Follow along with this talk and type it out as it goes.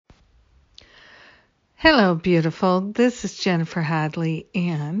Hello, beautiful. This is Jennifer Hadley,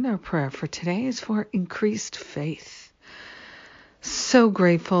 and our prayer for today is for increased faith. So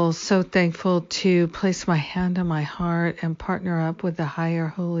grateful, so thankful to place my hand on my heart and partner up with the higher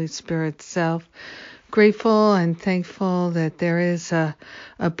Holy Spirit self. Grateful and thankful that there is a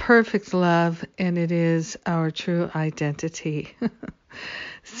perfect love, and it is our true identity.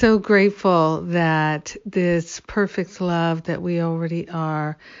 So grateful that this perfect love that we already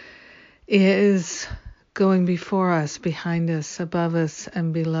are is going before us, behind us, above us,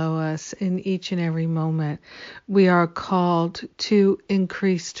 and below us in each and every moment. We are called to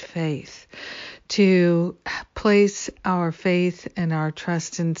increased faith, to place our faith and our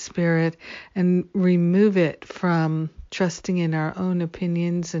trust in Spirit and remove it from trusting in our own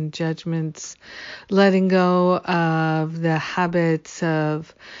opinions and judgments, letting go of the habits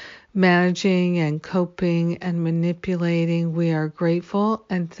of managing and coping and manipulating. We are grateful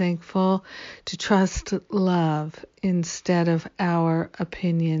and thankful to trust love instead of our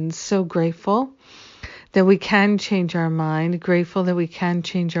opinions. So grateful that we can change our mind, grateful that we can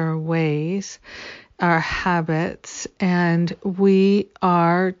change our ways, our habits, and we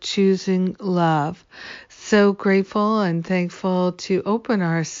are choosing love. So grateful and thankful to open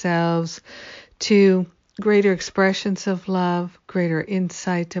ourselves to greater expressions of love, greater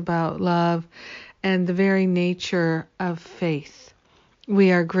insight about love, and the very nature of faith.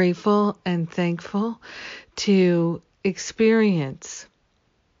 We are grateful and thankful to experience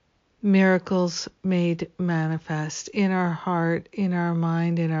miracles made manifest in our heart, in our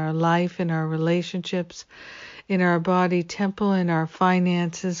mind, in our life, in our relationships, in our body, temple, in our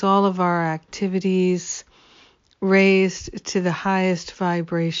finances, all of our activities raised to the highest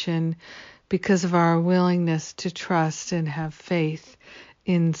vibration because of our willingness to trust and have faith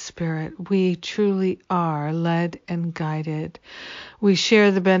in Spirit. We truly are led and guided. We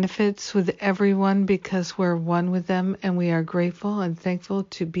share the benefits with everyone because we're one with them, and we are grateful and thankful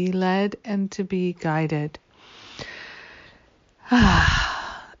to be led and to be guided.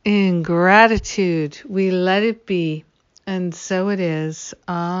 In gratitude, we let it be, and so it is.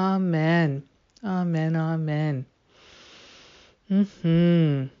 Amen. Amen. Amen.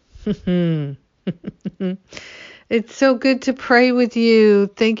 It's so good to pray with you.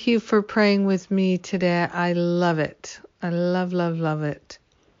 Thank you for praying with me today. I love it. I love it.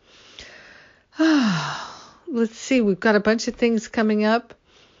 Let's see. We've got a bunch of things coming up.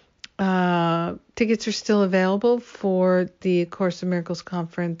 Tickets are still available for the Course in Miracles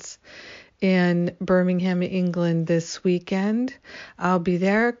conference in Birmingham, England this weekend. I'll be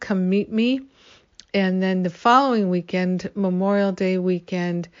there. Come meet me. And then the following weekend, Memorial Day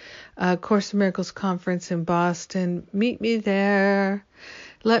weekend, Course in Miracles conference in Boston. Meet me there.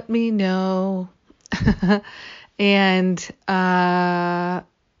 Let me know. And there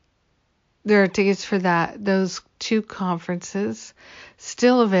are tickets for those two conferences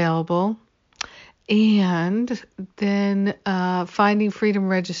still available. And then Finding Freedom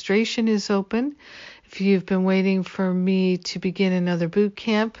registration is open. If you've been waiting for me to begin another boot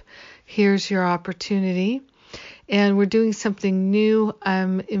camp, here's your opportunity. And we're doing something new.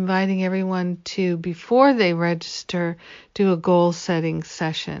 I'm inviting everyone to, before they register, do a goal setting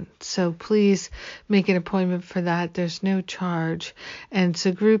session. So please make an appointment for that. There's no charge. And it's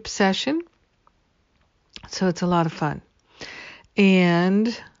a group session, so it's a lot of fun.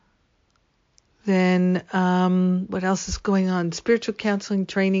 And then what else is going on? Spiritual Counseling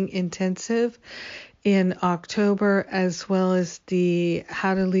Training Intensive in October, as well as the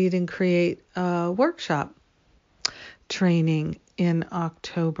How to Lead and Create workshop training in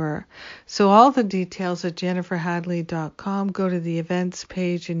October. So all the details at jenniferhadley.com. Go to the events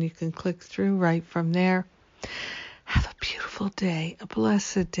page and you can click through right from there. Have a beautiful day, a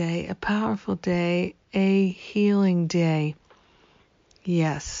blessed day, a powerful day, a healing day.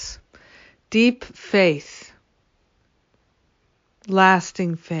 Yes. Deep faith,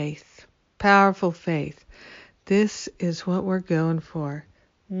 lasting faith, powerful faith. This is what we're going for.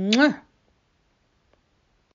 Mwah!